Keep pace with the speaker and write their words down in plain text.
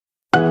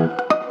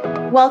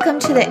Welcome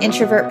to the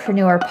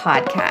Introvertpreneur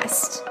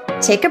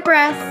podcast. Take a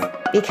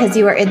breath because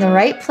you are in the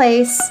right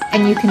place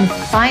and you can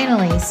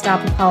finally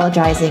stop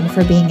apologizing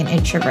for being an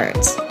introvert.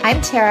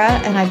 I'm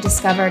Tara and I've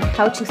discovered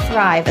how to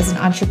thrive as an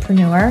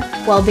entrepreneur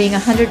while being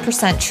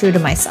 100% true to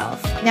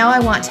myself. Now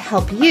I want to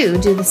help you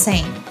do the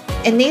same.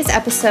 In these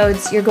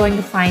episodes, you're going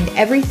to find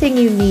everything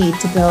you need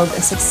to build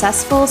a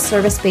successful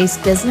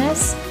service-based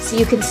business so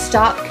you can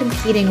stop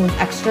competing with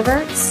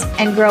extroverts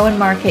and grow and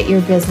market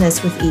your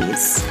business with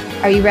ease.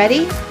 Are you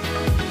ready?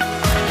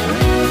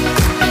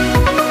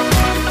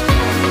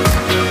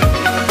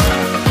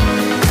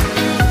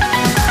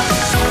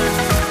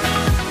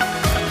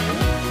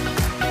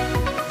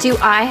 Do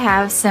I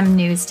have some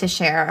news to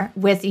share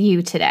with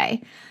you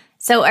today?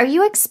 So are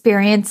you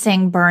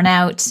experiencing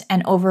burnout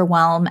and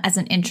overwhelm as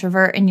an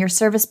introvert in your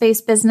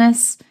service-based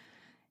business?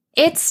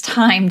 It's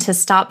time to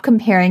stop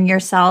comparing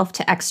yourself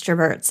to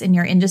extroverts in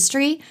your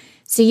industry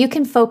so you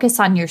can focus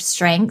on your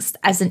strengths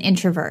as an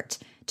introvert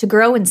to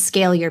grow and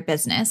scale your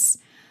business.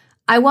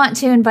 I want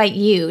to invite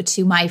you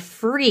to my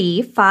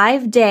free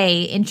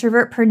 5-day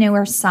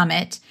Introvertpreneur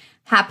Summit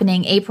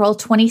happening April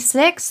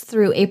 26th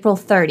through April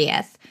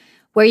 30th.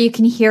 Where you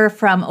can hear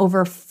from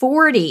over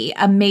 40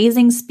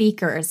 amazing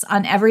speakers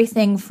on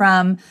everything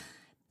from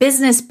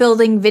business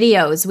building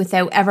videos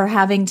without ever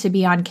having to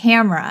be on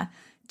camera,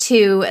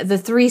 to the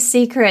 3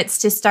 secrets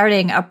to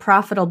starting a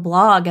profitable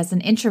blog as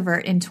an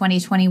introvert in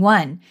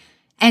 2021,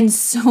 and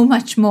so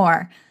much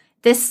more.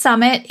 This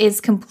summit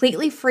is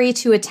completely free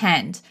to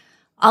attend.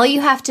 All you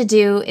have to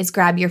do is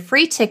grab your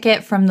free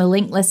ticket from the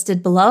link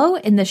listed below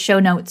in the show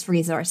notes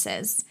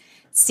resources.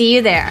 See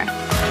you there.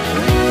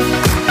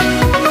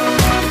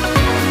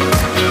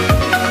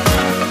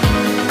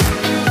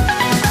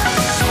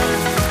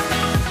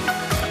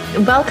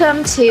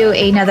 Welcome to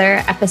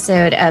another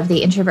episode of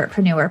the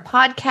Introvertpreneur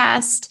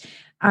podcast.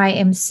 I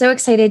am so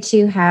excited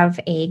to have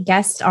a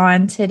guest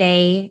on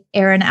today.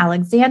 Erin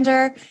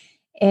Alexander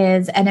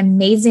is an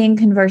amazing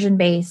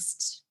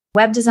conversion-based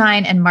web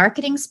design and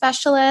marketing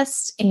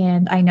specialist,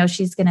 and I know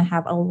she's going to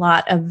have a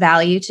lot of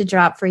value to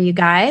drop for you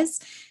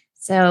guys.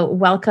 So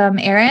welcome,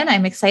 Erin.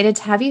 I'm excited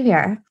to have you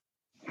here.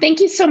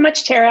 Thank you so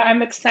much, Tara.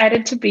 I'm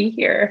excited to be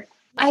here.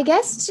 I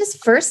guess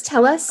just first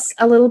tell us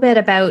a little bit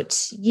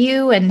about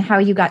you and how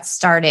you got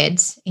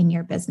started in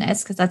your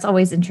business, because that's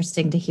always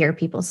interesting to hear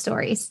people's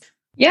stories.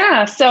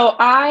 Yeah, so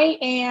I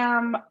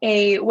am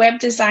a web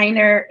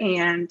designer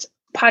and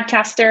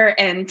podcaster,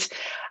 and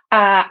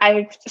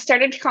I've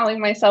started calling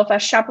myself a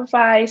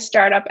Shopify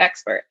startup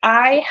expert.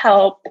 I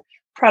help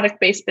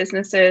product-based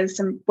businesses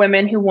and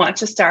women who want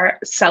to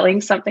start selling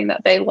something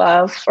that they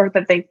love or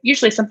that they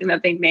usually something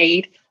that they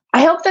made. I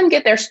help them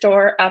get their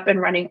store up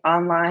and running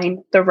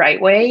online the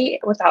right way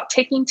without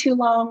taking too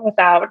long,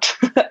 without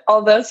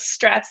all the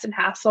stress and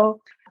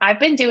hassle. I've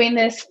been doing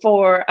this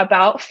for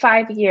about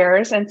 5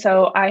 years. And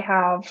so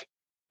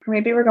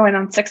maybe we're going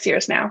on 6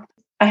 years now.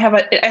 I have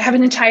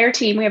an entire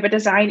team. We have a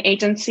design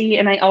agency,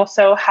 and I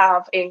also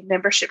have a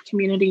membership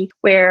community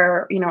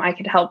where, I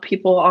could help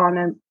people on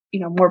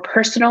a, more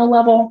personal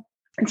level,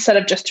 instead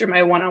of just through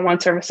my one-on-one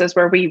services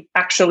where we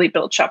actually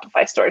build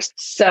Shopify stores.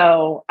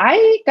 So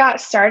I got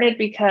started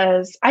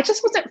because I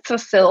just wasn't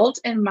fulfilled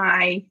in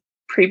my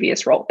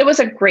previous role. It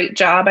was a great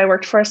job. I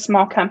worked for a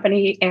small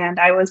company and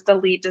I was the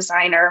lead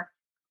designer,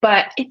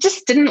 but it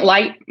just didn't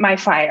light my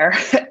fire.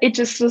 It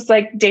just was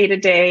like day to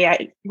day.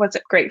 It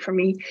wasn't great for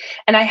me.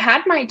 And I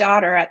had my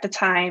daughter at the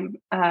time.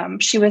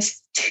 She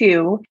was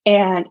 2,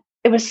 and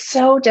it was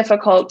so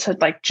difficult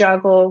to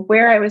juggle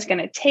where I was going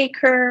to take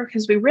her,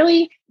 because we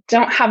really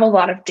don't have a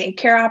lot of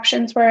daycare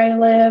options where I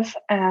live.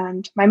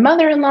 And my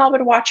mother-in-law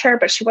would watch her,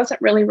 but she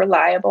wasn't really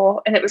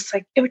reliable. And it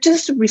would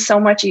just be so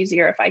much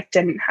easier if I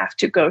didn't have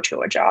to go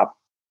to a job.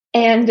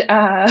 And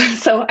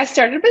so I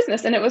started a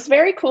business, and it was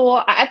very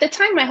cool. At the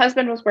time, my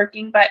husband was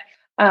working, but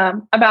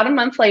about a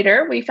month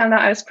later, we found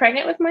out I was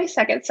pregnant with my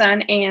second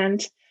son,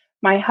 and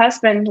my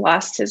husband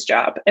lost his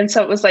job. And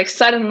so it was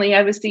suddenly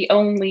I was the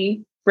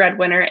only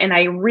breadwinner, and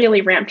I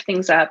really ramped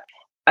things up.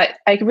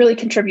 I really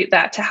contribute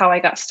that to how I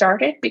got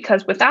started,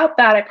 because without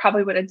that, I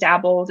probably would have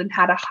dabbled and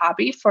had a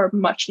hobby for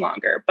much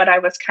longer, but I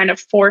was kind of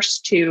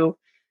forced to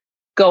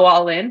go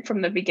all in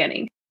from the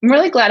beginning. I'm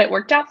really glad it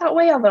worked out that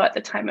way, although at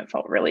the time it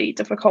felt really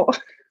difficult.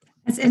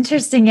 That's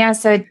interesting. Yeah.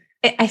 So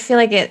I feel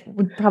like it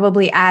would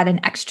probably add an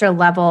extra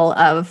level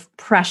of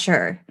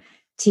pressure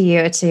to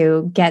you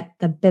to get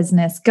the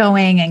business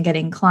going and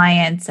getting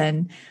clients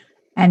and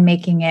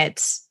making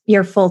it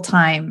your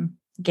full-time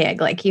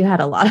gig. You had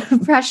a lot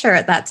of pressure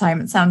at that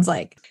time, it sounds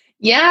like.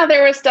 Yeah,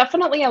 there was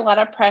definitely a lot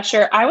of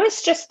pressure. I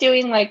was just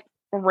doing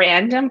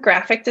random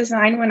graphic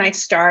design when I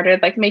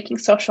started, making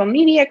social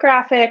media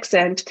graphics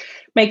and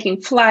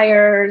making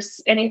flyers,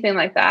 anything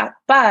like that.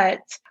 But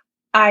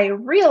I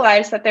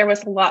realized that there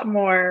was a lot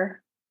more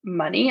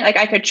money.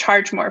 I could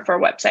charge more for a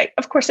website.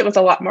 Of course, it was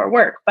a lot more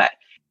work, but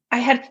I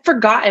had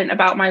forgotten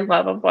about my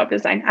love of web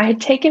design. I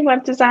had taken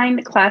web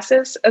design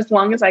classes as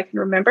long as I can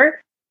remember.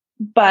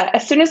 But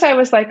as soon as I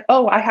was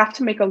I have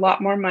to make a lot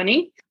more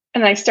money,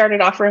 and I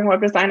started offering web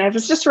design, I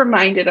was just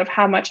reminded of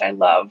how much I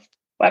love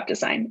web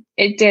design.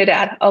 It did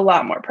add a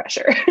lot more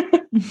pressure.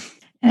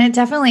 And it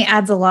definitely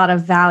adds a lot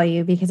of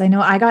value because I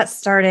know I got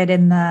started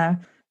in the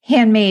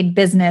handmade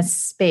business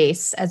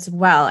space as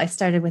well. I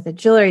started with a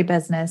jewelry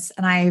business,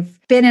 and I've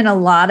been in a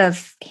lot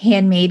of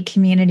handmade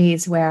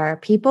communities where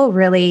people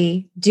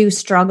really do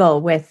struggle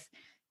with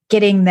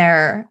getting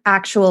their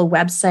actual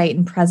website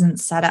and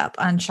presence set up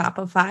on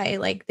Shopify.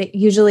 Like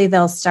usually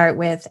they'll start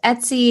with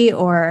Etsy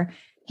or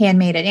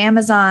handmade at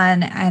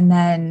Amazon, and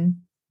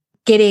then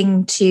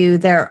getting to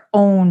their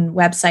own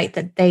website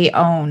that they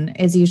own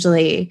is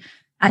usually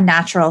a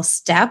natural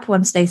step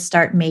once they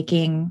start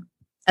making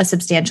a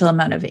substantial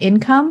amount of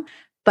income.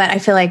 But I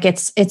feel like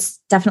it's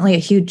definitely a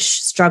huge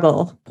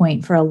struggle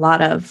point for a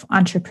lot of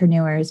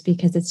entrepreneurs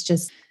because it's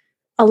just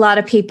a lot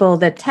of people,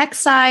 the tech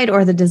side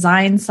or the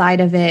design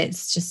side of it,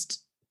 it's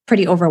just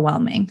pretty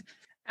overwhelming.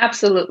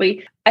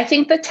 Absolutely. I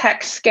think the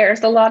tech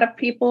scares a lot of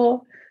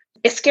people.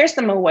 It scares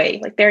them away.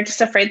 Like they're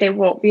just afraid they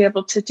won't be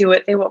able to do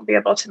it. They won't be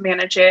able to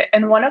manage it.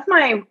 And one of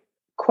my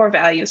core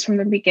values from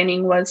the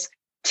beginning was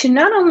to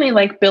not only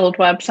like build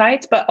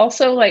websites, but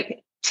also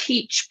like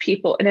teach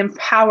people and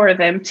empower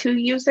them to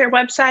use their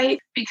website,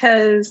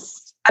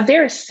 because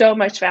there is so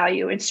much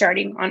value in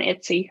starting on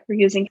Etsy or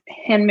using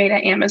Handmade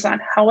at Amazon.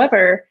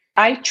 However,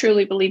 I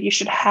truly believe you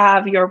should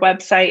have your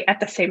website at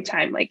the same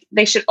time. Like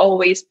they should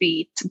always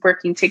be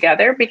working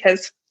together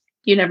because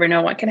you never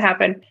know what can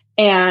happen.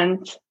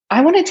 And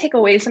I want to take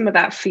away some of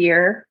that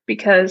fear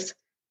because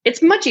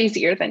it's much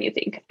easier than you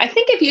think. I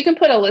think if you can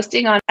put a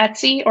listing on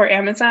Etsy or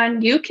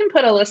Amazon, you can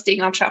put a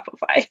listing on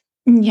Shopify.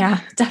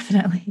 Yeah,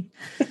 definitely.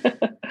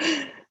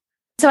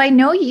 So I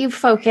know you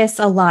focus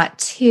a lot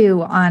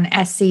too on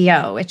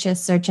SEO, which is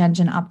search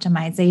engine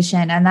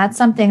optimization. And that's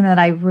something that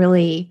I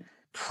really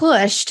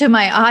push to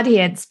my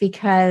audience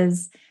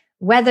because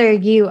whether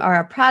you are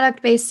a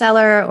product-based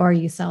seller or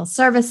you sell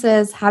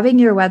services, having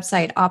your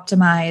website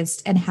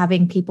optimized and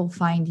having people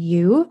find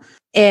you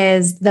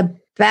is the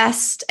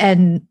best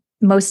and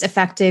most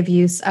effective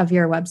use of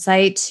your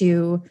website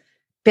to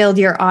build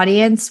your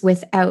audience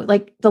without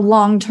like the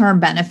long-term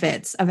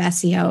benefits of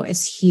SEO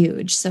is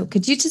huge. So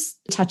could you just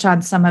touch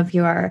on some of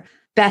your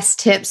best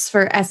tips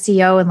for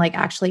SEO and like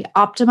actually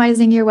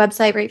optimizing your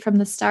website right from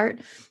the start?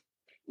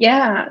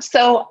 Yeah.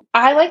 So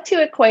I like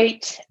to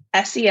equate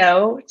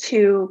SEO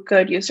to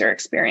good user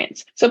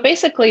experience. So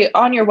basically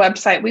on your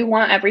website, we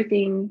want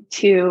everything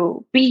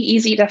to be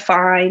easy to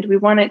find. We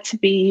want it to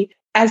be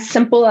as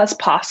simple as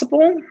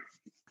possible.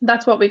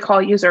 That's what we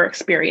call user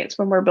experience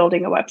when we're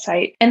building a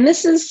website. And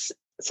this is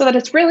so that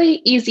it's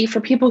really easy for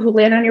people who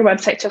land on your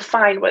website to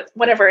find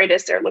whatever it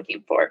is they're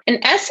looking for.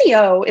 And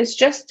SEO is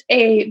just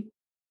a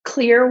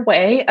clear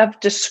way of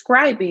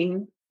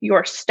describing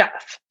your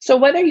stuff. So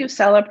whether you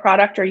sell a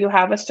product or you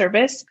have a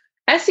service,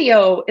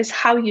 SEO is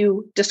how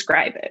you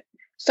describe it.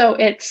 So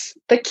it's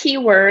the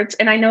keywords.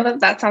 And I know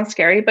that that sounds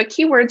scary, but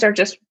keywords are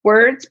just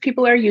words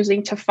people are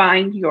using to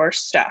find your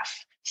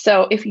stuff.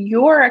 So if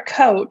you're a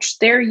coach,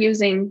 they're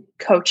using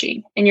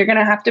coaching, and you're going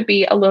to have to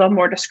be a little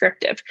more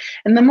descriptive.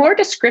 And the more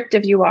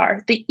descriptive you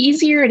are, the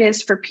easier it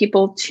is for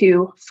people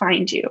to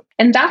find you.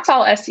 And that's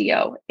all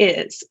SEO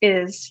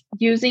is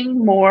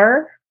using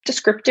more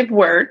descriptive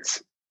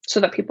words so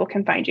that people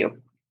can find you.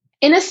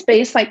 In a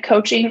space like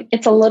coaching,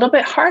 it's a little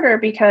bit harder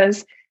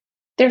because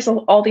there's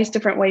all these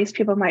different ways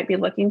people might be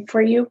looking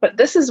for you. But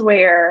this is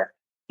where,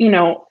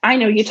 I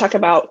know you talk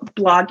about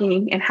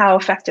blogging and how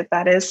effective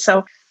that is.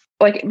 So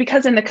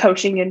because in the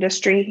coaching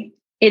industry,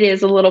 it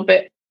is a little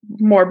bit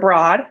more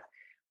broad.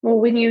 Well,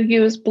 when you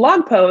use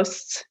blog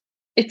posts,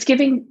 it's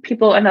giving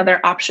people another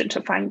option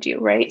to find you,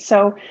 right?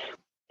 So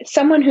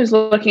someone who's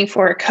looking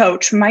for a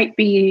coach might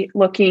be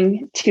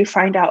looking to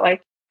find out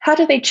how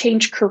do they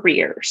change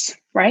careers,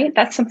 right?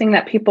 That's something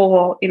that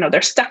people,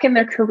 they're stuck in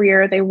their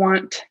career. They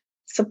want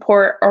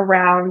support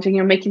around,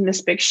 making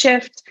this big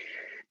shift.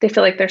 They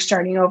feel like they're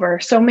starting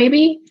over. So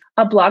maybe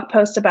a blog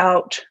post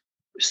about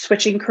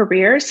switching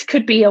careers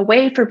could be a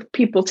way for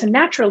people to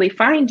naturally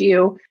find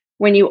you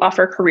when you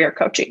offer career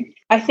coaching.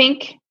 I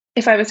think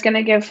if I was going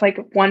to give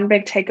one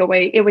big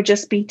takeaway, it would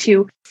just be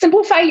to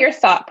simplify your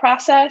thought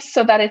process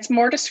so that it's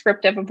more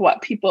descriptive of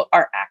what people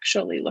are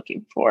actually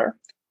looking for.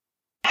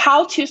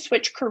 How to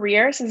switch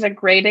careers is a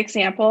great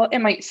example. It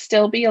might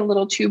still be a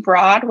little too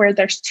broad where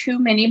there's too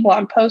many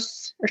blog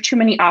posts or too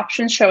many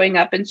options showing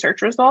up in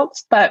search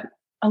results. But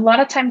a lot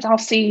of times I'll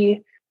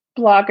see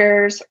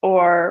bloggers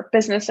or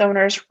business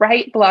owners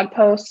write blog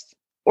posts,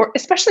 or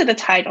especially the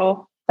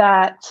title,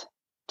 that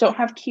don't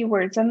have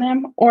keywords in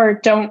them or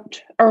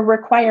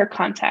require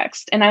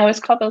context. And I always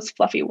call those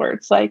fluffy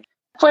words.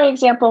 For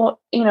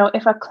example,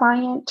 if a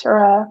client or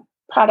a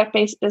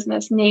product-based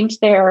business names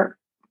their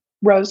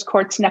rose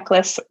quartz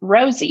necklace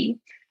Rosie,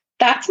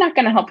 that's not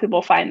going to help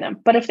people find them.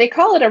 But if they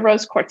call it a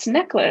rose quartz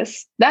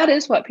necklace, that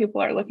is what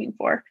people are looking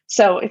for.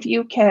 So if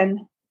you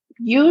can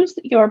use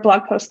your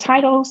blog post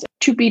titles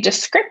to be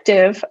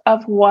descriptive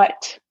of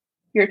what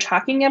you're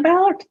talking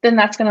about, then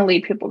that's going to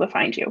lead people to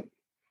find you.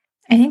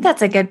 I think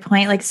that's a good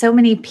point. So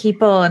many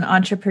people and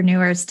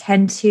entrepreneurs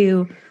tend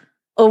to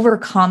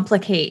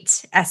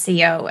overcomplicate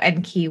SEO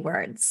and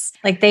keywords.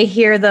 Like they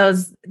hear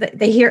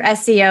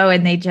SEO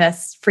and they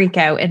just freak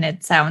out and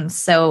it sounds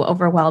so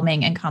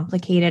overwhelming and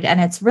complicated.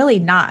 And it's really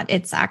not.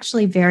 It's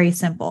actually very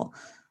simple.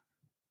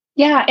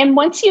 Yeah. And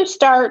once you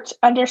start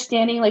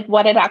understanding like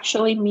what it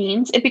actually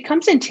means, it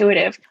becomes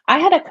intuitive. I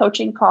had a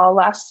coaching call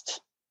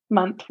last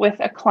month with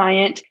a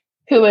client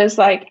who was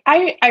like,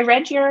 I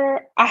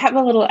have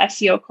a little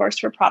SEO course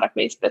for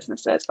product-based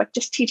businesses, like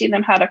just teaching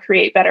them how to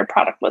create better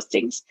product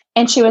listings.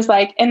 And she was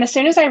like, and as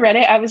soon as I read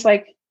it, I was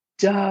like,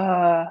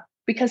 duh,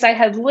 because I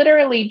had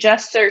literally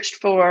just searched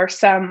for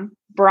some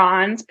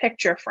bronze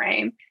picture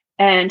frame.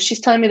 And she's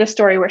telling me the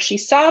story where she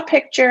saw a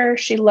picture,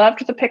 she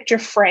loved the picture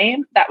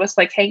frame that was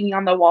like hanging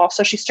on the wall.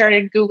 So she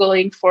started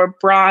Googling for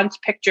bronze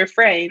picture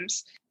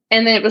frames.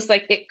 And then it was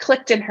like, it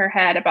clicked in her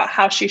head about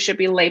how she should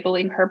be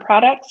labeling her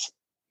products.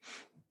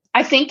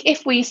 I think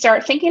if we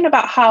start thinking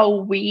about how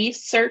we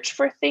search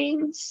for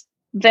things,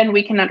 then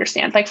we can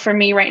understand. Like for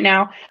me right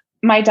now,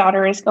 my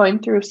daughter is going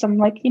through some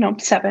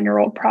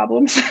 7-year-old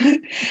problems.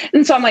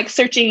 And so I'm like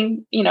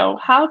searching,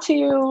 how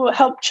to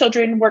help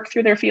children work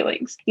through their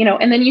feelings,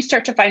 and then you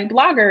start to find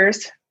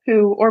bloggers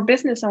or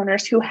business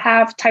owners who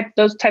have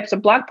those types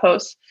of blog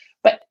posts.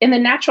 But in the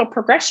natural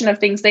progression of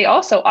things, they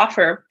also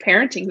offer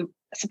parenting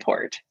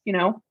support,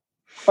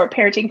 or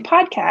parenting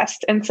podcast.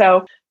 And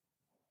so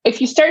if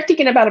you start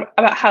thinking about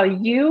how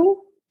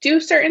you do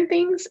certain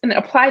things and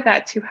apply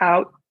that to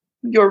how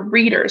your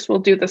readers will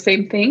do the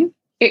same thing,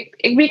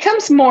 it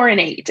becomes more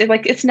innate.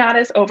 It's not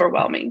as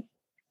overwhelming.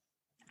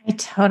 I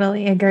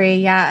totally agree.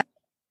 Yeah.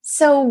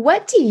 So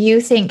what do you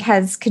think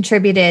has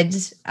contributed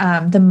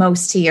the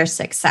most to your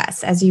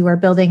success as you were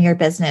building your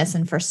business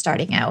and first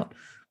starting out?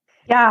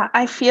 Yeah,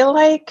 I feel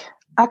like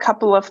a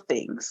couple of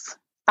things.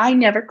 I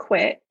never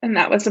quit, and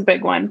that was a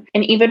big one.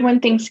 And even when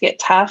things get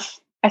tough,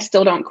 I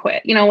still don't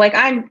quit.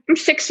 I'm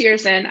 6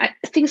 years in,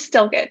 things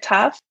still get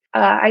tough.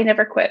 I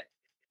never quit.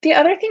 The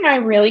other thing I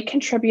really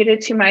contributed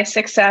to my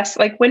success,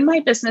 like when my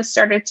business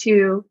started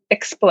to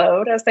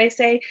explode, as they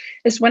say,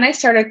 is when I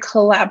started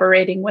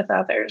collaborating with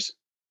others.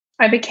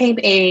 I became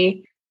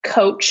a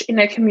coach in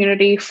a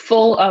community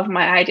full of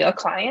my ideal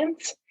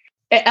clients.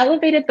 It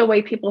elevated the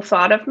way people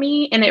thought of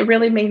me, and it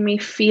really made me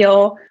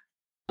feel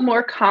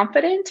more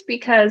confident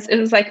because it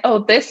was like, oh,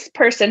 this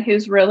person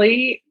who's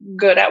really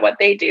good at what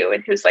they do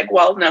and who's like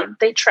well known,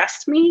 they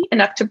trust me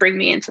enough to bring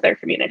me into their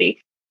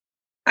community.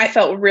 I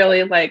felt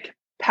really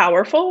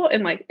powerful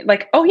and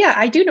like, oh yeah,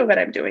 I do know what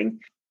I'm doing.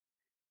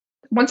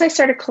 Once I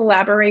started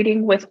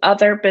collaborating with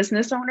other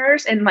business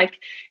owners and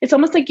it's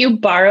almost like you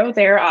borrow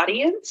their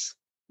audience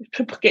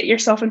to get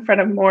yourself in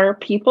front of more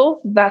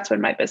people, that's when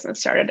my business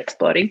started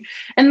exploding.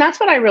 And that's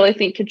what I really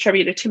think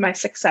contributed to my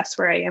success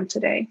where I am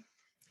today.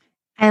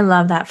 I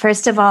love that.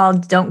 First of all,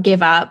 don't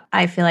give up.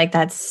 I feel like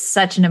that's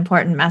such an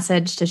important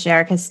message to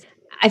share because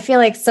I feel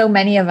like so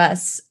many of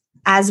us,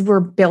 as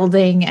we're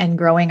building and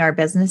growing our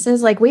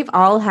businesses, we've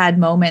all had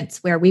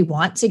moments where we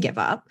want to give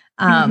up,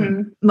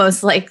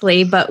 most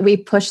likely, but we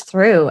push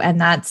through. And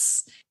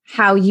that's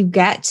how you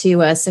get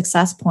to a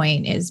success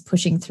point, is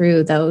pushing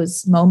through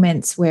those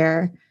moments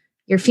where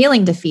you're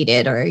feeling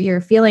defeated or you're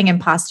feeling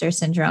imposter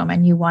syndrome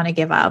and you want to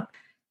give up.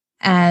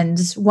 And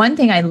one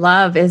thing I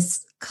love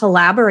is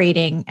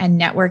collaborating and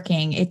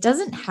networking. It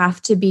doesn't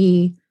have to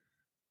be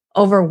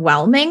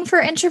overwhelming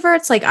for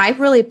introverts. I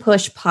really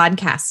push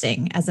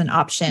podcasting as an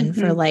option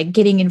for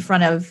getting in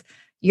front of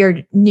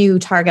your new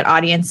target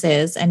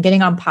audiences and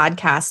getting on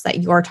podcasts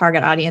that your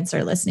target audience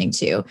are listening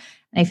to. And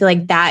I feel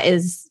like that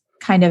is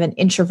kind of an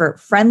introvert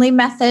friendly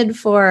method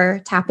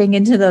for tapping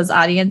into those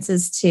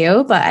audiences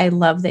too. But I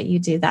love that you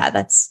do that.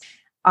 That's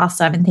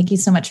awesome. And thank you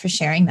so much for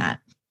sharing that.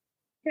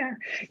 Yeah.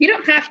 You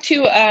don't have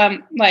to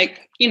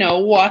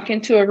walk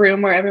into a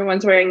room where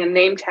everyone's wearing a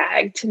name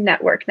tag to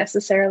network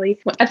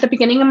necessarily. At the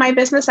beginning of my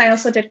business, I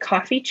also did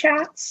coffee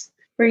chats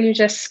where you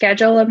just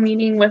schedule a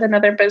meeting with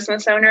another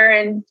business owner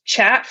and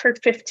chat for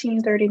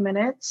 15, 30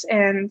 minutes.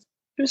 And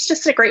it was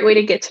just a great way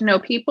to get to know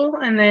people.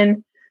 And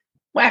then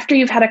after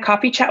you've had a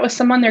coffee chat with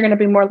someone, they're going to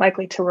be more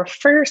likely to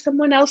refer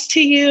someone else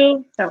to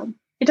you. So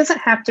it doesn't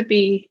have to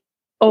be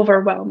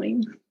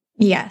overwhelming.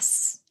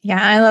 Yes. Yeah,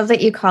 I love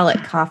that you call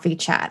it coffee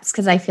chats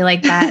because I feel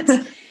like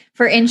that's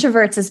for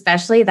introverts,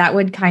 especially, that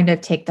would kind of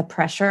take the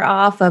pressure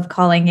off of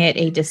calling it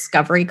a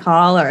discovery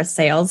call or a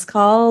sales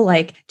call.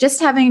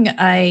 Just having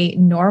a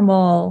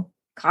normal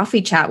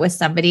coffee chat with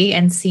somebody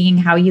and seeing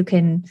how you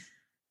can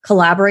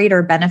collaborate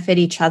or benefit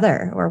each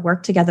other or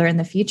work together in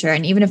the future.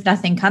 And even if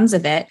nothing comes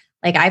of it,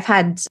 I've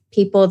had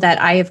people that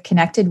I have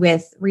connected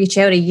with reach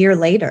out a year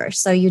later.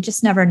 So you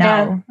just never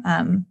know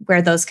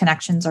where those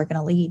connections are going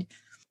to lead.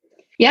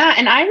 Yeah.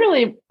 And I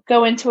really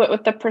go into it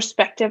with the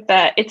perspective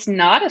that it's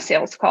not a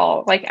sales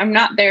call. I'm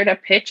not there to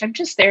pitch. I'm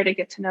just there to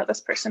get to know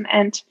this person.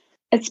 And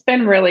it's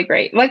been really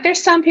great.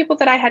 There's some people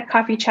that I had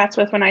coffee chats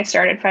with when I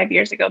started 5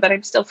 years ago that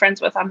I'm still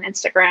friends with on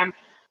Instagram.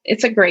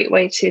 It's a great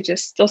way to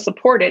just feel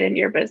supported in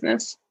your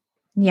business.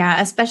 Yeah,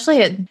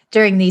 especially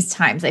during these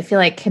times. I feel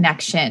like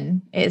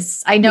connection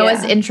is, I know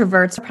as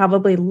introverts,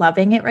 probably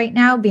loving it right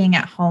now, being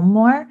at home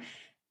more.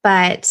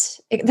 but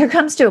there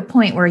comes to a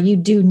point where you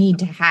do need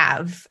to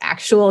have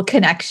actual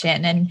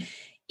connection. And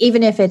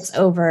even if it's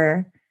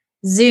over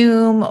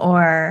Zoom,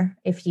 or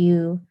if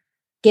you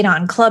get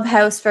on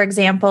Clubhouse, for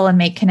example, and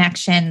make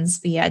connections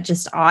via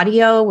just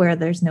audio where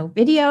there's no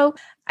video,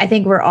 I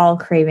think we're all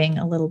craving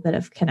a little bit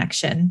of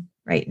connection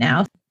right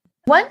now.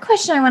 One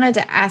question I wanted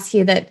to ask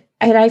you that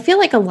I feel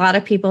like a lot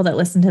of people that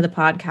listen to the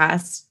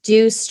podcast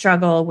do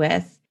struggle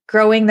with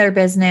growing their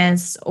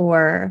business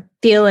or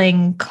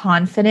feeling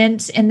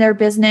confident in their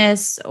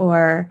business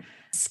or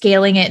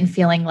scaling it and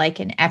feeling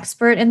like an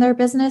expert in their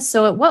business.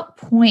 So at what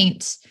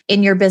point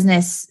in your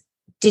business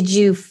did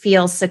you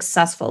feel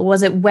successful?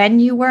 Was it when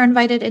you were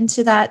invited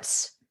into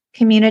that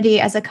community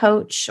as a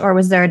coach, or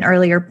was there an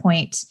earlier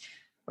point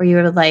where you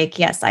were like,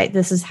 yes,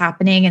 this is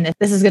happening and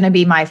this is going to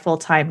be my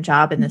full-time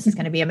job and this is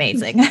going to be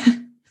amazing?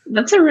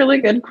 That's a really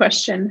good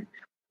question.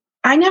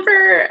 I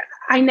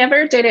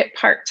never did it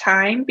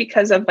part-time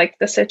because of like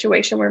the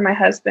situation where my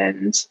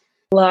husband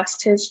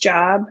lost his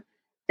job.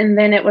 And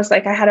then it was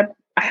like I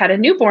had a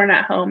newborn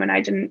at home, and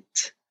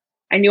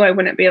I knew I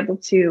wouldn't be able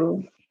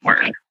to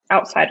work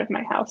outside of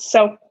my house.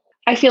 So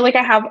I feel like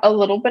I have a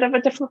little bit of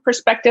a different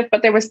perspective,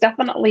 but there was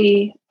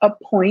definitely a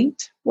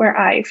point where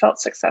I felt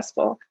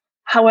successful.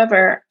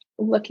 However,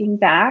 looking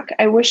back,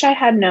 I wish I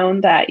had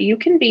known that you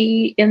can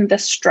be in the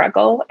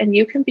struggle and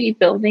you can be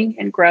building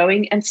and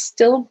growing and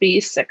still be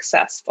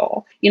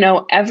successful.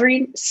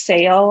 Every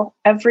sale,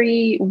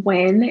 every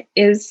win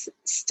is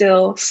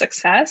still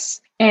success.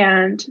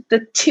 And the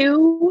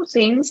two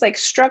things, like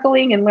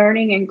struggling and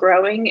learning and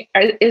growing,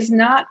 is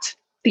not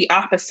the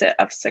opposite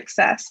of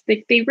success.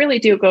 They really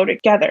do go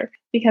together,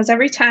 because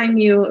every time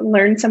you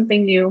learn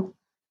something new,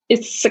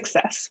 it's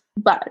success.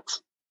 But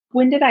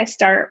when did I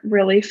start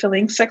really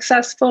feeling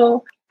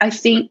successful? I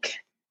think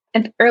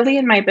early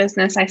in my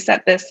business, I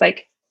set this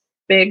like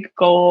big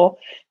goal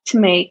to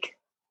make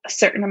a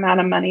certain amount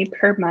of money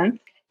per month.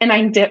 And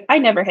I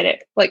never hit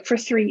it. Like for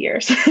 3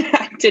 years,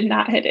 I did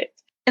not hit it.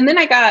 And then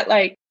I got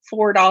like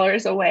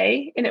 $4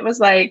 away, and it was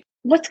like,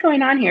 what's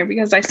going on here?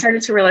 Because I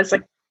started to realize,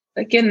 like,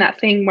 again, that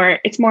thing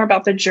where it's more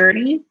about the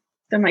journey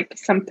than like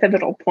some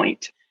pivotal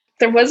point.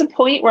 There was a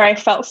point where I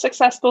felt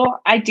successful.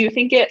 I do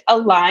think it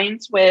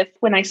aligns with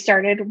when I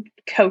started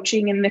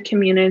coaching in the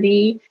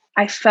community.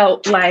 I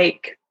felt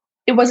like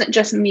it wasn't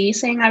just me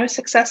saying I was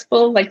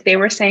successful. Like they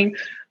were saying,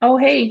 oh,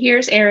 hey,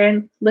 here's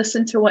Erin.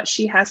 Listen to what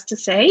she has to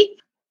say.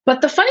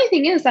 But the funny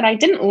thing is that I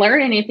didn't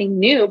learn anything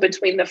new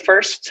between the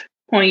first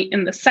point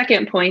and the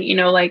second point.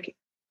 Like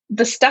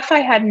the stuff I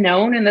had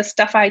known and the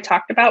stuff I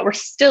talked about were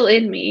still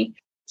in me.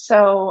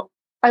 So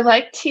I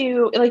like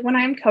to, like when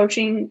I'm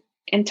coaching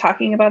and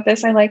talking about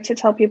this, I like to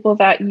tell people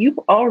that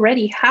you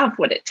already have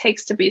what it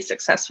takes to be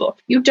successful.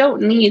 You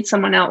don't need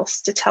someone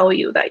else to tell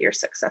you that you're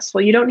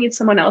successful. You don't need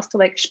someone else to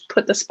like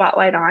put the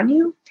spotlight on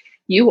you.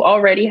 You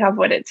already have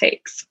what it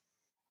takes.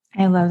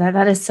 I love that.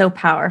 That is so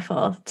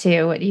powerful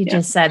too, what you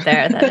just said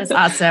there. That is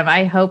awesome.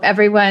 I hope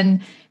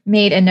everyone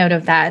made a note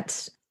of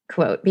that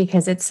quote,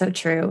 because it's so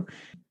true.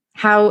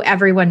 How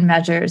everyone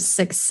measures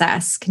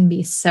success can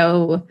be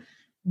so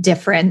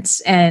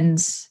different.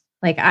 And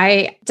like,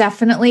 I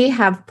definitely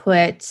have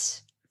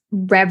put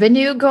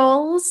revenue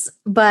goals,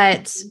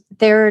 but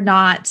they're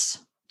not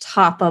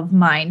top of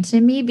mind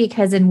to me,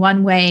 because in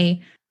one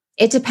way,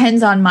 it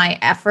depends on my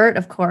effort,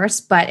 of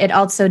course, but it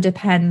also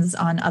depends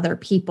on other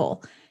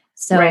people.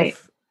 So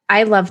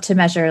I love to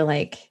measure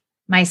like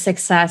my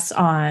success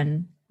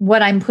on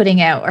what I'm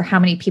putting out or how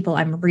many people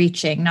I'm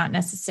reaching, not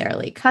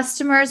necessarily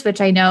customers, which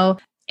I know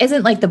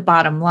isn't like the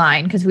bottom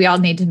line, because we all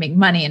need to make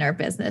money in our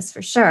business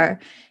for sure.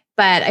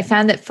 But I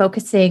found that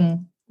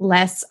focusing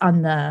less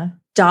on the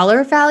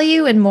dollar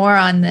value and more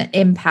on the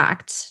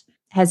impact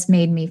has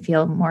made me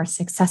feel more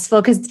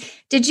successful. Because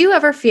did you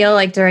ever feel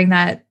like during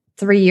that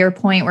 3-year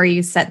point where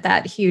you set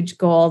that huge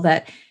goal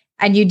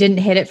and you didn't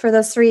hit it for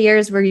those 3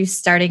 years, were you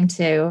starting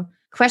to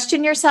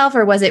question yourself,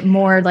 or was it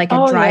more like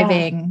a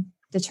driving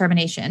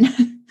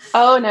determination?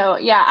 Oh, no.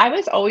 Yeah. I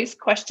was always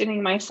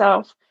questioning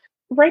myself.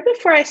 Right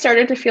before I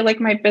started to feel like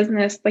my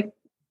business, like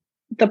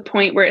the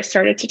point where it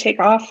started to take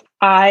off,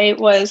 I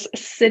was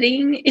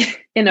sitting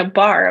in a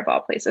bar of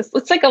all places.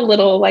 It's like a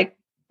little, like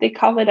they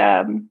call it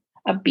a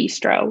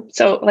bistro.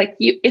 So like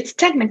it's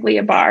technically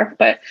a bar,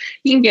 but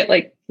you can get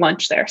like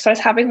lunch there. So I was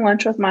having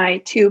lunch with my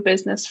 2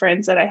 business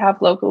friends that I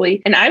have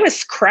locally, and I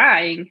was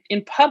crying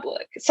in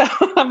public. So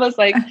I was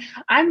like,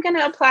 I'm going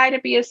to apply to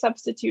be a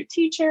substitute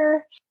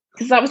teacher.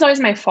 Because that was always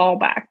my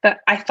fallback, that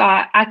I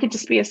thought I could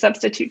just be a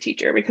substitute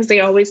teacher because they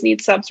always need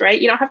subs,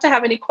 right? You don't have to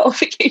have any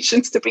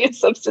qualifications to be a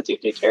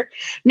substitute teacher.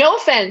 No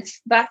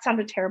offense. That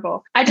sounded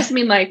terrible. I just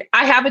mean like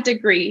I have a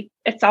degree.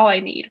 It's all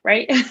I need,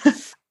 right?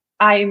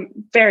 I'm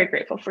very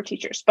grateful for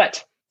teachers,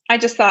 but I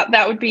just thought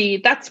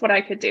that's what I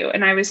could do.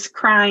 And I was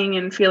crying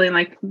and feeling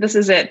like this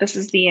is it. This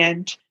is the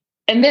end.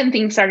 And then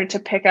things started to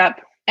pick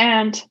up,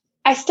 and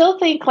I still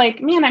think like,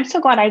 man, I'm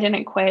so glad I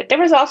didn't quit. There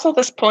was also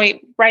this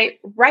point right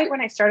when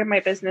I started my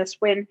business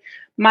when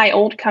my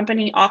old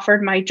company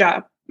offered my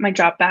job. my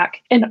job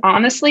back. And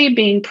honestly,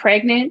 being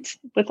pregnant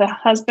with a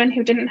husband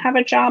who didn't have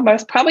a job, I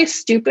was probably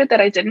stupid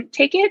that I didn't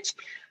take it,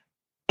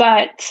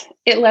 but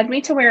it led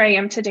me to where I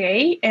am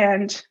today.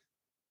 And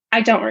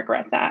I don't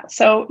regret that.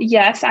 So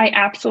yes, I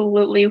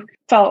absolutely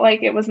felt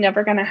like it was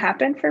never going to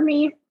happen for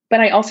me. But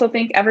I also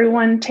think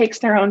everyone takes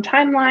their own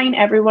timeline.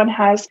 Everyone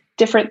has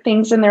different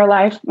things in their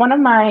life. One of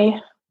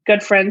my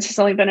good friends has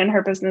only been in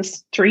her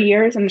business 3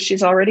 years and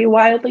she's already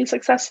wildly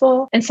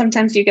successful. And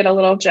sometimes you get a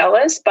little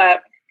jealous,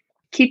 but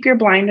keep your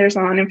blinders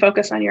on and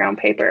focus on your own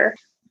paper.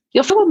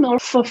 You'll feel more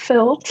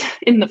fulfilled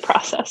in the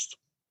process.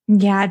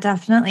 Yeah,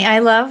 definitely. I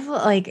love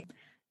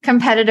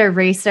competitor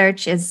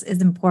research is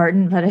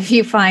important, but if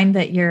you find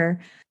that you're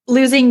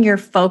losing your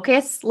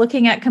focus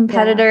looking at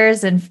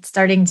competitors and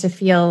starting to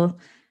feel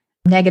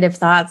negative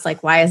thoughts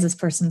like, why is this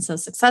person so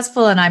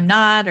successful and I'm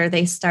not, or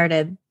they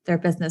started their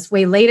business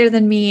way later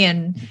than me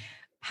and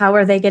how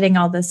are they getting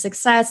all this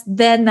success?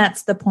 Then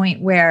that's the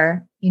point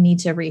where you need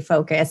to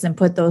refocus and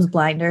put those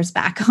blinders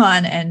back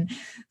on and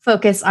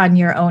focus on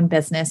your own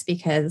business,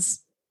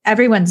 because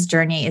everyone's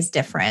journey is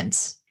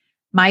different.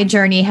 My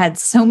journey had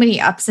so many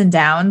ups and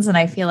downs, and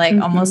I feel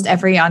like almost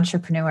every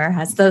entrepreneur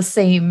has those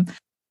same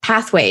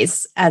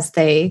pathways as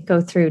they go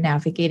through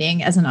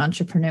navigating as an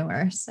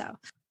entrepreneur. So,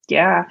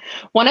 yeah.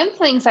 One of the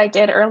things I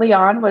did early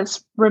on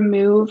was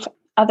remove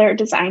other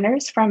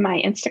designers from my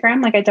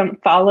Instagram. Like, I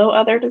don't follow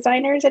other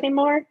designers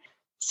anymore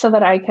so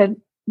that I could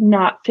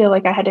not feel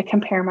like I had to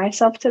compare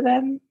myself to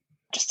them.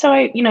 Just so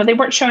they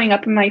weren't showing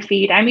up in my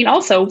feed. I mean,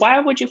 also, why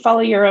would you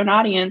follow your own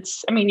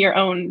audience? I mean, your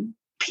own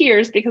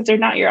peers, because they're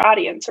not your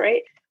audience,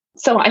 right?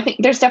 So I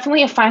think there's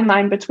definitely a fine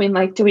line between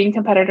like doing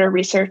competitor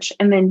research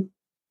and then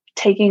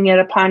taking it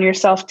upon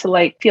yourself to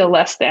like feel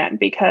less than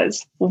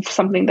because of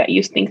something that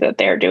you think that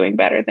they're doing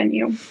better than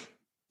you.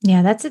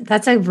 Yeah,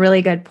 that's a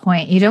really good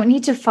point. You don't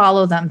need to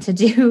follow them to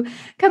do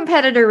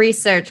competitor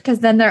research, because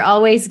then they're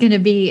always going to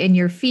be in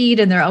your feed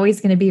and they're always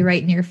going to be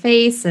right in your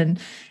face, and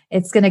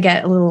it's going to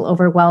get a little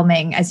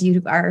overwhelming as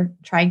you are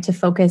trying to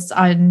focus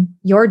on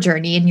your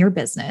journey and your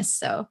business.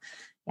 So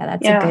yeah,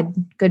 that's a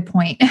good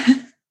point.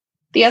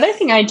 The other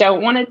thing I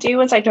don't want to do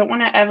is I don't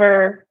want to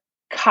ever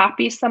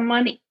copy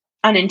someone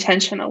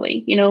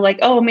unintentionally, like,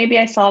 oh, maybe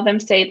I saw them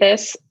say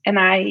this and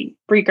I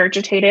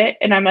regurgitate it.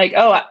 And I'm like,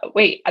 oh,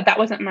 wait, that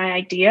wasn't my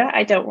idea.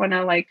 I don't want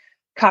to like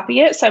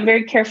copy it. So I'm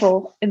very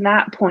careful in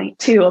that point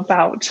too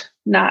about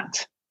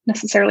not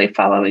necessarily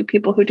following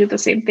people who do the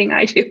same thing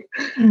I do.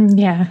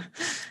 Yeah,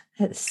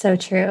 that's so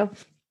true.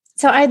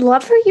 So I'd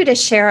love for you to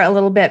share a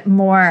little bit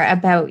more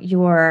about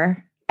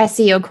your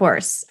SEO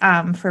course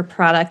for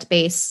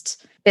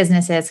product-based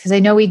businesses, because I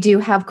know we do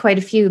have quite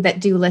a few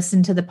that do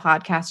listen to the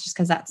podcast, just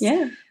because that's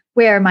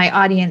where my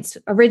audience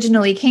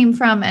originally came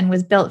from and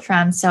was built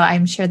from. So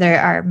I'm sure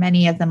there are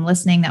many of them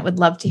listening that would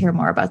love to hear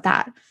more about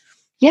that.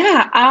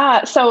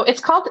 Yeah. So it's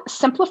called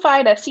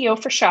Simplified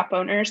SEO for Shop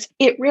Owners.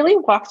 It really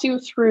walks you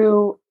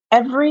through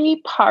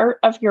every part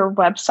of your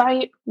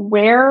website,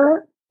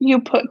 where you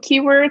put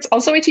keywords.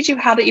 Also, I teach you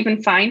how to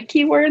even find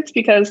keywords,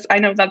 because I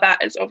know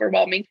that is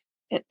overwhelming.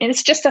 And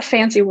it's just a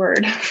fancy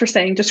word for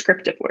saying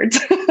descriptive words.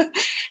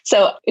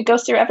 So it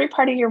goes through every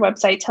part of your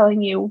website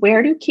telling you,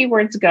 where do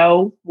keywords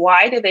go?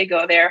 Why do they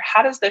go there?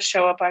 How does this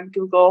show up on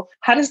Google?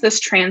 How does this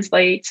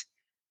translate?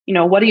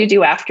 What do you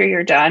do after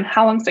you're done?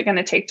 How long is it going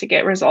to take to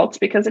get results?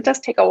 Because it does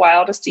take a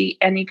while to see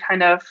any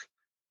kind of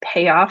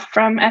payoff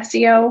from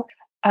SEO.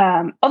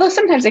 Although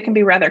sometimes it can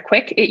be rather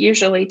quick. It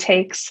usually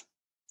takes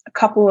a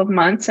couple of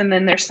months and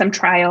then there's some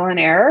trial and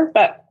error,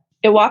 but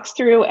it walks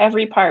through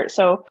every part.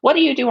 So what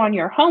do you do on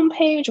your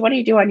homepage? What do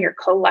you do on your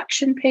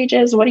collection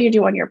pages? What do you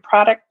do on your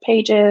product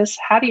pages?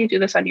 How do you do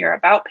this on your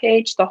about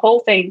page? The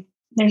whole thing.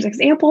 There's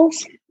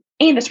examples,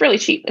 and it's really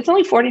cheap. It's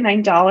only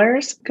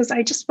 $49 because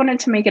I just wanted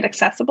to make it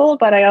accessible,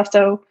 but I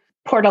also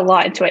poured a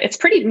lot into it. It's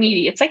pretty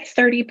meaty. It's like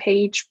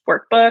 30-page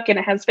workbook, and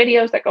it has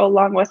videos that go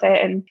along with it.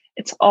 And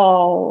it's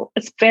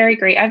very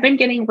great. I've been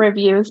getting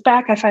reviews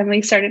back. I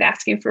finally started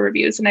asking for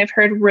reviews, and I've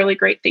heard really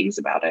great things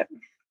about it.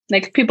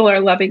 Like, people are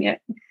loving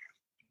it.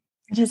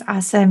 It is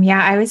awesome.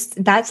 Yeah,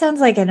 that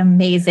sounds like an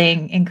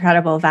amazing,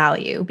 incredible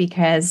value,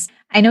 because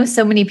I know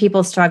so many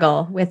people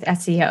struggle with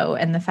SEO,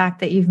 and the fact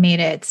that you've made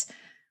it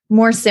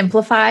more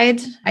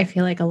simplified, I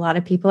feel like a lot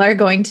of people are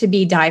going to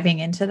be diving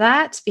into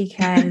that,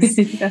 because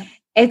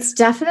it's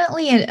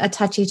definitely a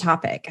touchy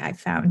topic. I've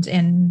found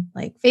in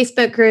like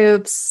Facebook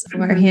groups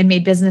for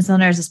handmade business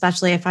owners,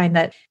 especially. I find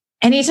that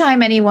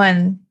anytime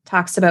anyone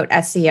talks about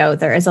SEO,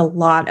 there is a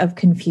lot of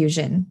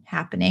confusion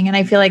happening. And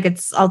I feel like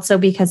it's also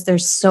because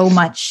there's so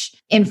much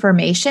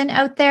information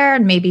out there,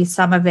 and maybe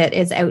some of it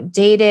is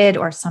outdated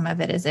or some of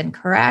it is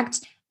incorrect.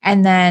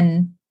 And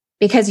then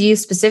because you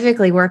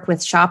specifically work with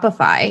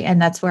Shopify,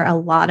 and that's where a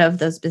lot of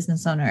those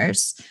business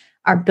owners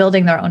are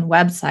building their own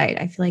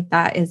website, I feel like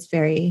that is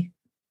very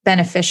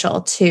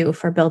beneficial too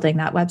for building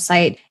that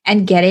website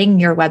and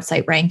getting your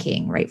website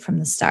ranking right from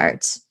the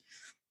start.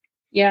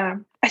 Yeah.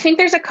 I think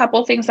there's a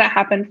couple things that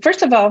happen.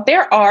 First of all,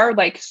 there are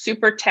like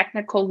super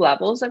technical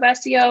levels of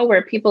SEO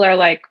where people are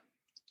like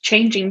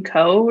changing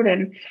code.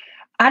 And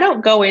I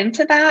don't go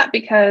into that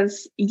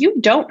because you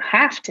don't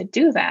have to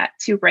do that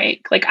to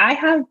rank. Like I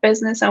have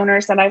business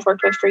owners that I've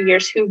worked with for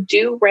years who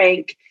do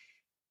rank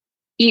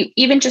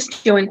even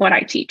just doing what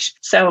I teach.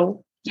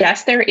 So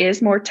yes, there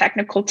is more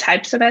technical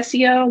types of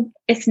SEO.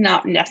 It's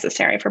not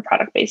necessary for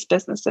product-based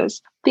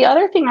businesses. The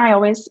other thing I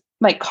always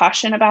like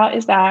caution about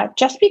is that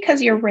just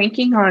because you're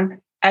ranking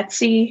on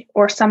Etsy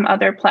or some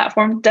other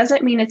platform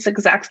doesn't mean it's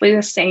exactly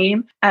the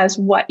same as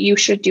what you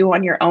should do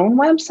on your own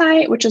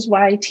website, which is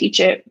why I teach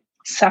it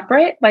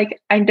separate. Like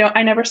I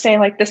never say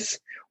like this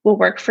will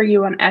work for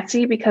you on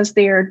Etsy because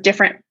they are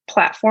different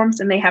platforms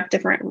and they have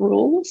different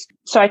rules.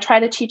 So I try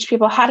to teach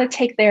people how to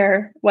take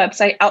their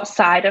website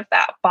outside of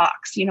that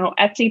box. You know,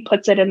 Etsy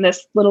puts it in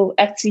this little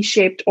Etsy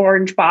shaped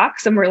orange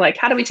box. And we're like,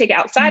 how do we take it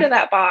outside of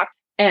that box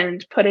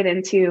and put it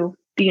into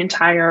the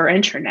entire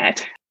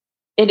internet?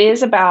 It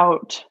is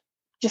about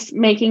just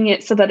making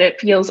it so that it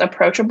feels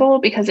approachable,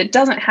 because it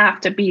doesn't have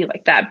to be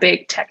like that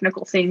big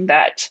technical thing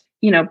that,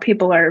 you know,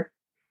 people are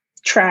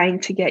trying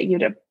to get you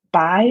to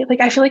buy. Like,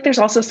 I feel like there's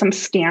also some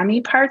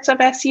scammy parts of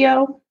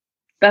SEO.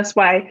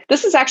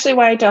 This is actually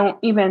why I don't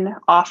even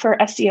offer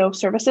SEO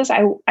services.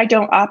 I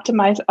don't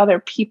optimize other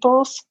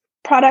people's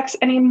products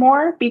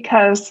anymore,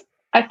 because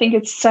I think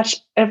it's such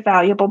a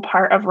valuable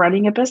part of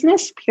running a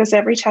business, because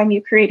every time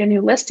you create a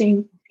new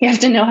listing, you have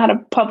to know how to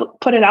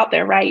put it out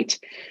there, right?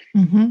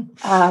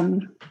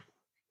 Mm-hmm.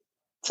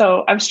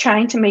 So I was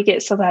trying to make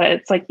it so that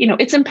it's like, you know,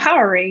 it's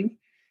empowering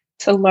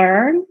to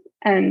learn,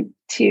 and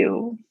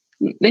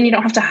then you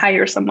don't have to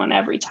hire someone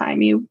every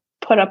time you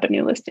put up a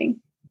new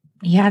listing.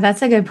 Yeah,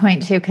 that's a good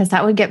point too, because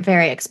that would get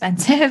very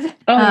expensive,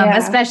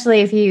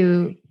 especially if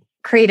you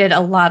created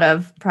a lot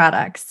of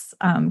products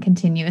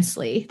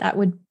continuously. That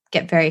would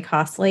get very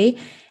costly.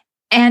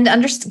 And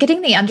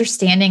getting the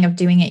understanding of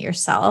doing it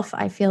yourself,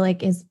 I feel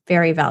like is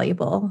very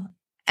valuable.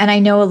 And I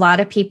know a lot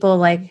of people,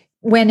 like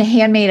when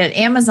Handmade at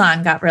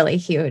Amazon got really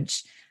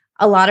huge,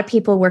 a lot of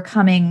people were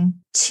coming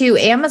to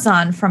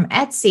Amazon from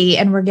Etsy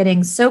and were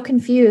getting so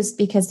confused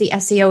because the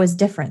SEO is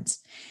different.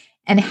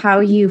 And how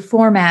you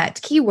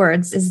format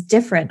keywords is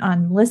different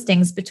on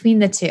listings between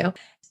the two.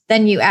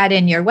 Then you add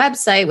in your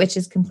website, which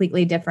is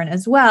completely different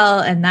as well.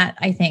 And that,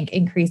 I think,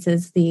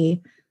 increases the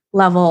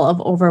level of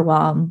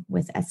overwhelm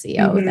with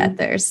SEO, that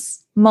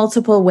there's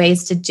multiple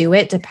ways to do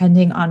it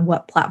depending on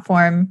what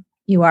platform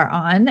you are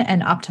on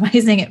and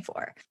optimizing it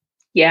for.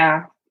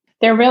 Yeah,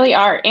 there really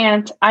are.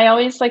 And I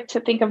always like to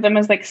think of them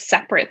as like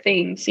separate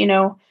things. You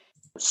know,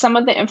 some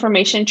of the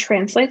information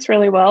translates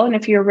really well. And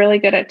if you're really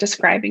good at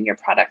describing your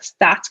products,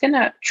 that's going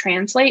to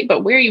translate.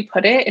 But where you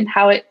put it and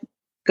how it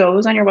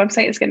goes on your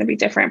website is going to be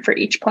different for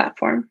each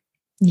platform.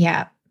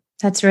 Yeah,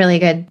 that's really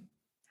good.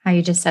 How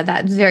you just said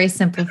that. It's very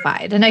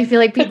simplified. And I feel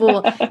like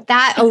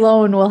that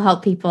alone will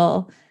help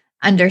people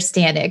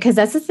understand it. Because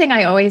that's the thing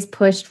I always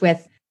pushed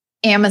with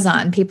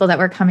Amazon, people that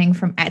were coming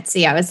from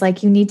Etsy. I was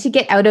like, you need to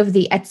get out of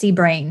the Etsy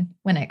brain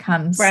when it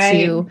comes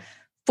to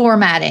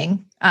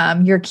formatting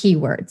your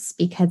keywords,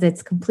 because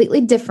it's completely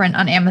different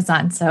on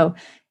Amazon. So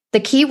the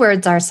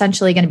keywords are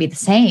essentially going to be the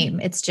same.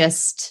 It's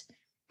just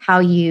how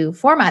you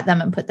format them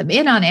and put them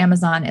in on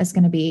Amazon is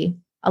going to be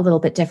a little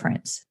bit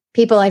different.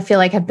 People I feel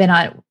like have been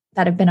on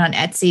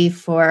Etsy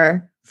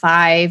for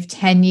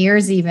 5-10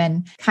 years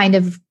even kind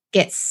of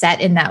get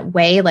set in that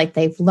way. Like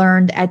they've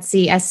learned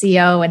Etsy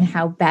SEO and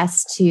how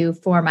best to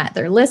format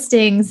their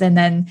listings. And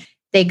then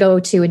they go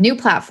to a new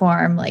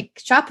platform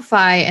like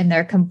Shopify and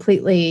they're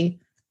completely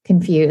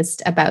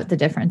confused about the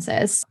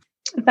differences.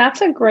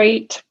 That's a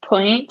great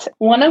point.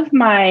 One of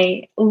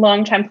my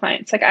longtime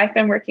clients, like I've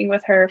been working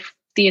with her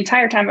the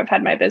entire time I've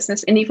had my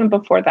business. And even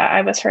before that,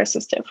 I was her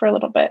assistant for a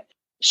little bit.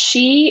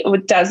 She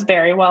does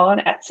very well on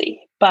Etsy,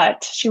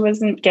 but she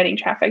wasn't getting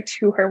traffic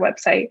to her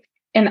website.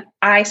 And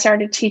I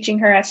started teaching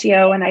her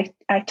SEO, and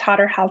I taught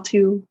her how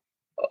to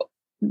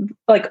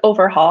like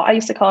overhaul. I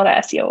used to call it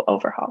an SEO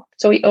overhaul.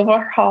 So we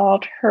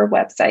overhauled her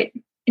website,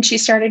 and she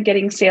started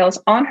getting sales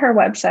on her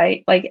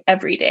website like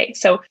every day.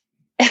 So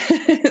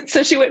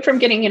she went from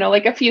getting,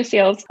 like a few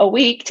sales a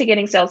week to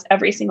getting sales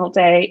every single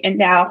day. And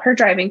now her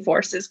driving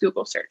force is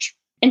Google search.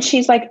 And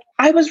she's like,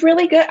 I was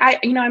really good.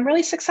 I'm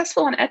really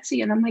successful on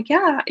Etsy. And I'm like,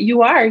 yeah,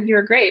 you are.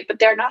 You're great, but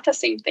they're not the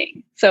same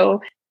thing.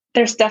 So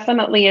there's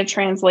definitely a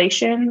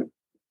translation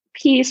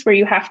piece where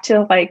you have to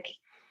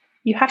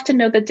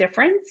know the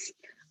difference.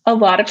 A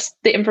lot of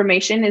the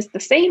information is the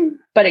same,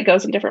 but it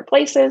goes in different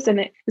places and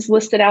it is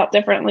listed out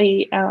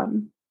differently.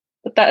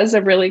 But that is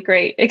a really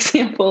great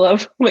example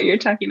of what you're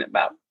talking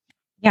about.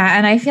 Yeah.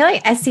 And I feel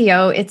like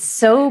SEO, it's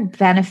so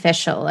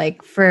beneficial,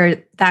 like for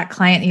that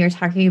client that you're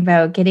talking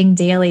about, getting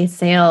daily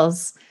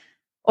sales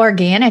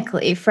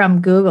organically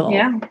from Google.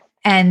 Yeah.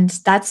 And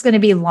that's going to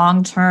be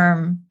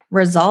long-term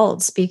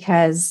results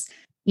because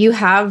you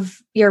have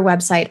your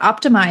website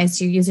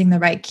optimized, you're using the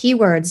right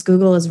keywords,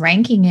 Google is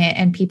ranking it,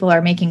 and people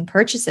are making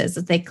purchases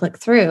as they click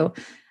through.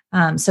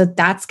 So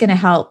that's going to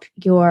help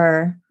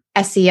your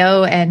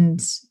SEO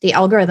and the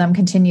algorithm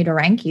continue to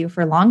rank you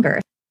for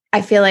longer.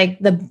 I feel like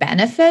the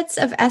benefits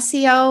of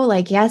SEO,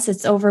 like, yes,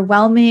 it's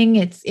overwhelming.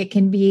 It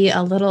can be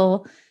a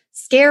little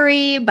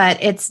scary,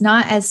 but it's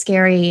not as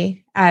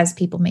scary as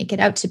people make it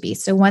out to be.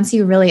 So once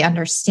you really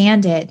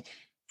understand it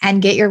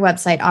and get your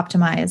website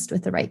optimized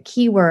with the right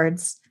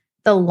keywords,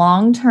 the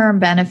long-term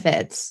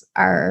benefits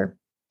are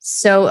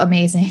so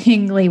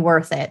amazingly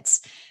worth it.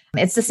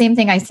 It's the same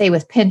thing I say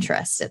with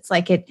Pinterest. It's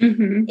like it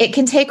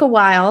can take a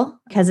while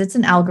because it's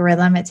an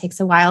algorithm. It takes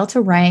a while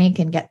to rank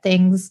and get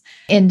things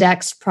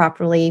indexed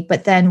properly.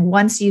 But then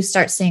once you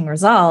start seeing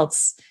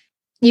results,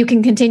 you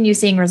can continue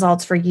seeing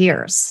results for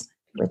years,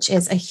 which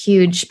is a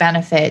huge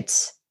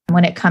benefit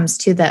when it comes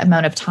to the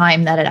amount of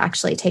time that it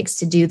actually takes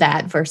to do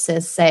that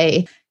versus,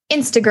 say,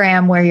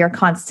 Instagram, where you're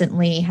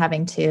constantly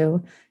having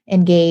to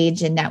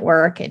engage and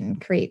network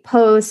and create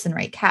posts and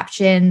write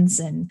captions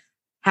and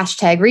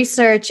hashtag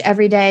research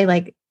every day.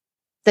 Like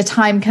the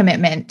time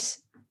commitment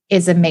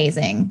is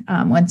amazing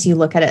once you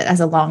look at it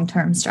as a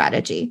long-term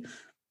strategy.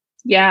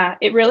 Yeah,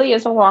 it really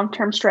is a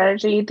long-term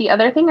strategy. The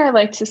other thing I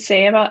like to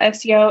say about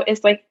SEO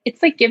is like,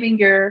 it's like giving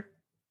your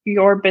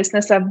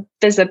business a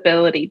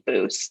visibility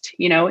boost.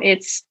 You know,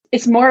 it's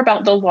more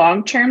about the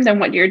long term than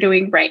what you're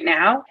doing right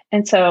now.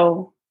 And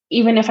so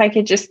even if I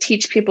could just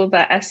teach people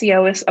that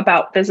SEO is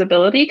about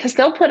visibility, because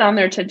they'll put on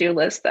their to-do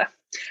list that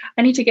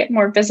I need to get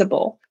more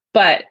visible.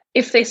 But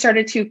if they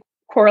started to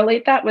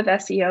correlate that with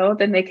SEO,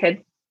 then they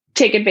could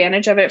take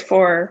advantage of it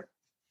for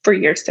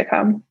years to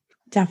come.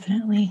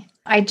 Definitely.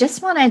 I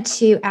just wanted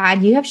to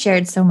add, you have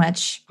shared so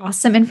much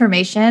awesome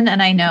information.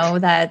 And I know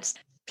that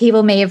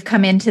people may have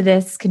come into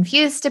this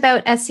confused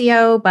about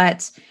SEO,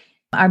 but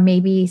are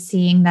maybe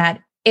seeing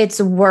that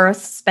it's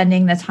worth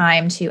spending the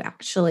time to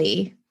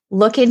actually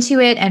look into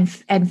it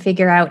and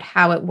figure out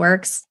how it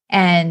works.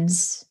 And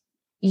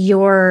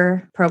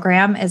your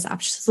program is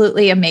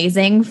absolutely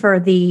amazing for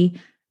the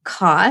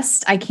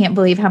cost. I can't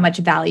believe how much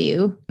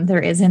value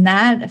there is in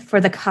that. For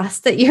the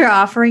cost that you're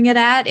offering it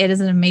at, it is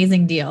an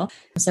amazing deal.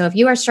 So if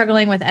you are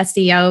struggling with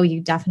SEO,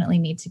 you definitely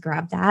need to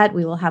grab that.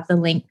 We will have the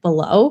link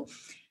below.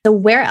 So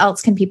where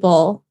else can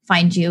people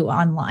find you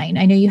online?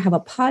 I know you have a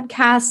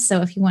podcast,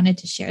 so if you wanted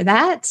to share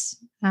that,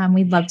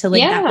 we'd love to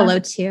link that below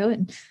too,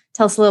 and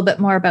tell us a little bit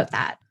more about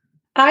that.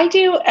 I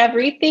do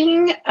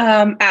everything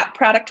at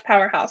Product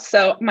Powerhouse.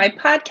 So my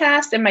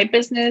podcast and my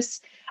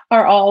business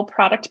are all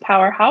Product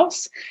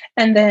Powerhouse.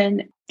 And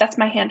then that's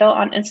my handle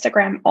on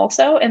Instagram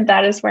also. And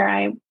that is where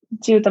I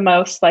do the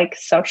most like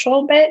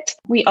social bit.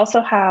 We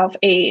also have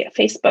a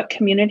Facebook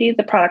community,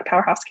 the Product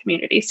Powerhouse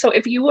community. So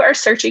if you are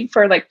searching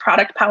for like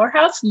Product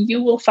Powerhouse,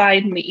 you will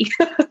find me.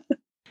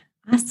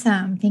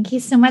 Awesome. Thank you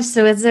so much.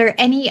 So is there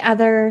any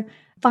other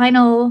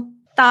final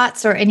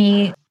thoughts or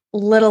any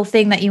little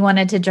thing that you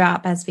wanted to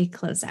drop as we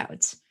close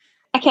out?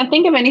 I can't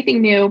think of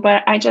anything new,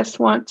 but I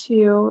just want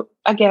to,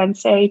 again,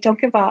 say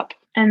don't give up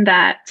and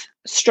that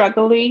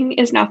struggling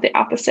is not the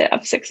opposite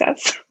of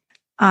success.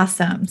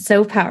 Awesome.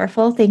 So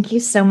powerful. Thank you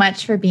so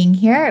much for being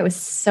here. It was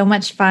so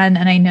much fun.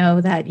 And I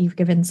know that you've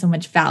given so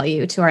much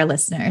value to our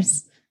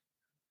listeners.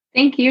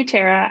 Thank you,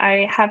 Tara.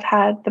 I have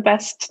had the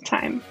best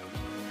time.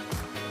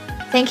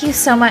 Thank you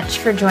so much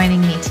for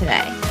joining me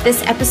today.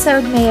 This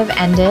episode may have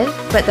ended,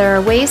 but there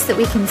are ways that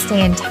we can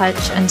stay in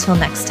touch until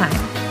next time.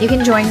 You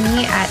can join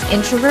me at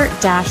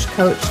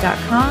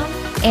introvert-coach.com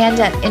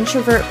and at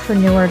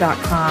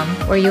introvertpreneur.com,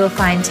 where you will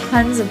find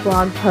tons of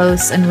blog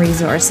posts and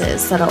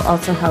resources that'll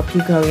also help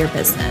you grow your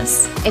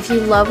business. If you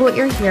love what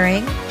you're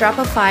hearing, drop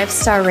a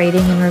 5-star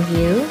rating and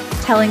review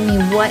telling me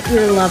what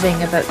you're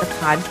loving about the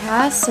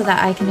podcast so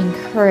that I can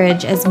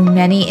encourage as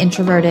many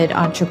introverted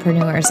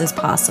entrepreneurs as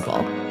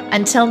possible.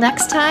 Until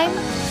next time,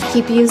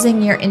 keep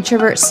using your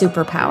introvert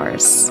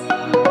superpowers.